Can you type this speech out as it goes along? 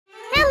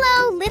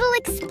little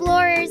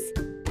explorers.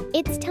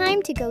 It's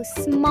time to go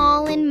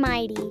small and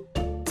mighty.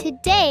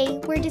 Today,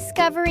 we're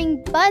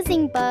discovering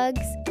buzzing bugs,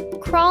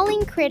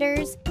 crawling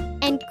critters,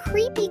 and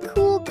creepy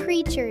cool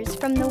creatures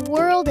from the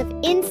world of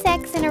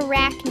insects and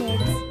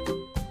arachnids.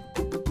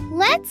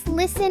 Let's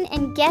listen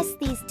and guess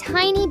these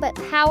tiny but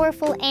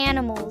powerful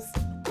animals.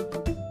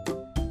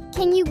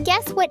 Can you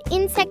guess what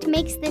insect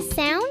makes this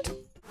sound?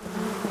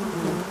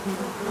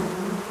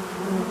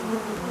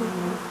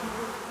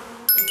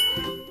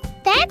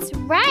 That's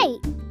right,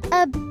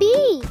 a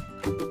bee.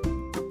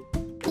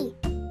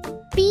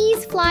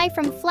 Bees fly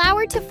from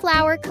flower to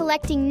flower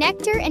collecting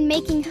nectar and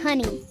making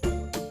honey.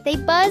 They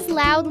buzz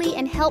loudly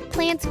and help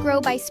plants grow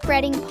by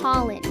spreading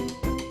pollen.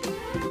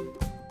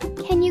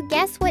 Can you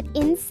guess what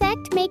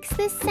insect makes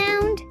this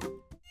sound?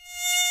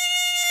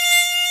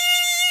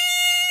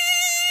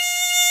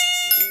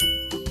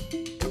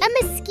 A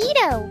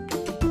mosquito.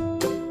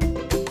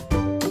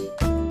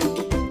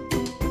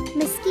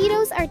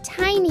 Mosquitoes are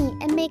tiny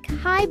and make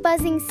high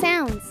buzzing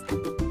sounds.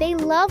 They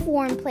love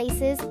warm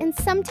places and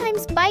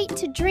sometimes bite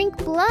to drink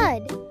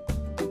blood.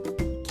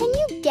 Can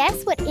you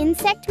guess what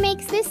insect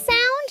makes this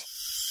sound?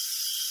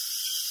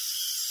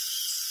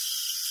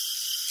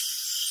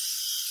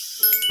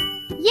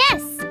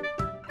 Yes,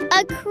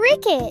 a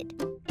cricket.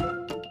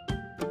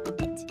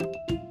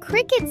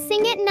 Crickets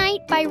sing at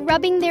night by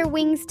rubbing their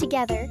wings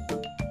together.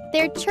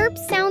 Their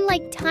chirps sound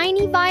like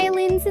tiny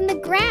violins in the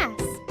grass.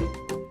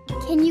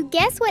 Can you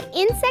guess what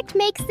insect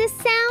makes this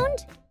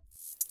sound?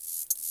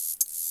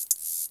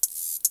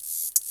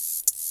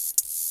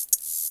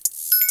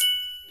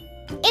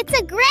 It's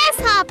a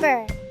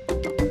grasshopper!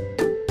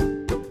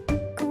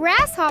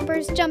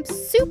 Grasshoppers jump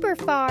super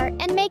far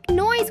and make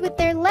noise with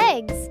their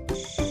legs.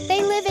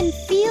 They live in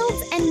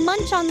fields and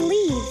munch on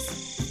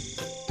leaves.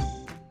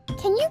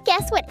 Can you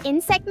guess what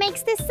insect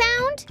makes this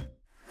sound?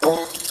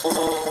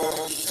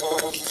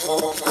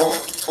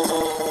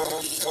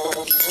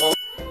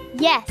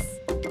 Yes,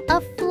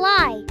 a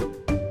fly.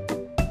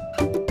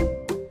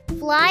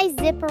 Flies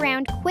zip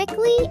around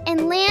quickly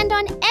and land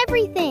on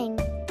everything.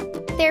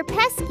 They're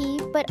pesky,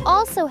 but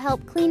also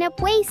help clean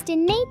up waste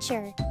in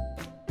nature.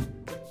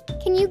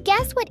 Can you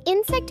guess what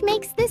insect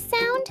makes this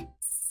sound?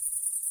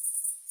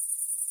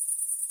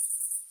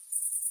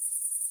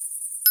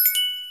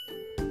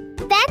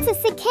 That's a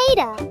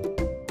cicada.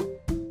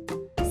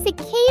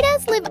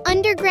 Cicadas live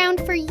underground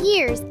for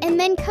years and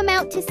then come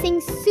out to sing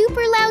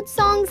super loud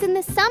songs in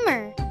the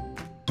summer.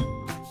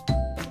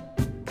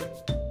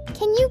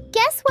 Can you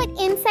guess what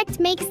insect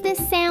makes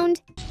this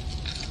sound?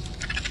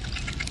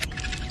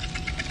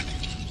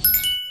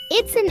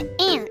 It's an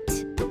ant.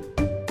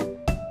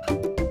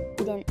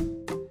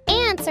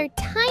 Ants are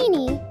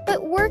tiny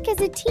but work as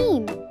a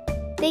team.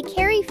 They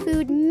carry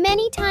food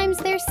many times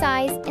their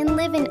size and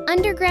live in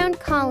underground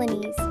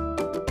colonies.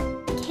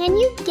 Can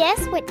you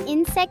guess what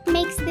insect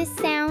makes this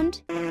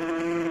sound?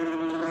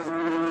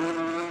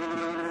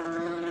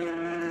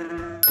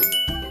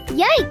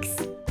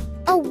 Yikes!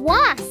 A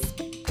wasp!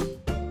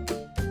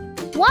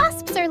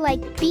 Wasps are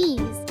like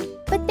bees,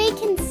 but they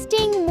can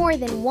sting more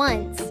than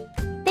once.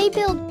 They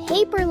build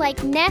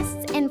paper-like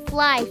nests and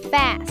fly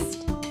fast.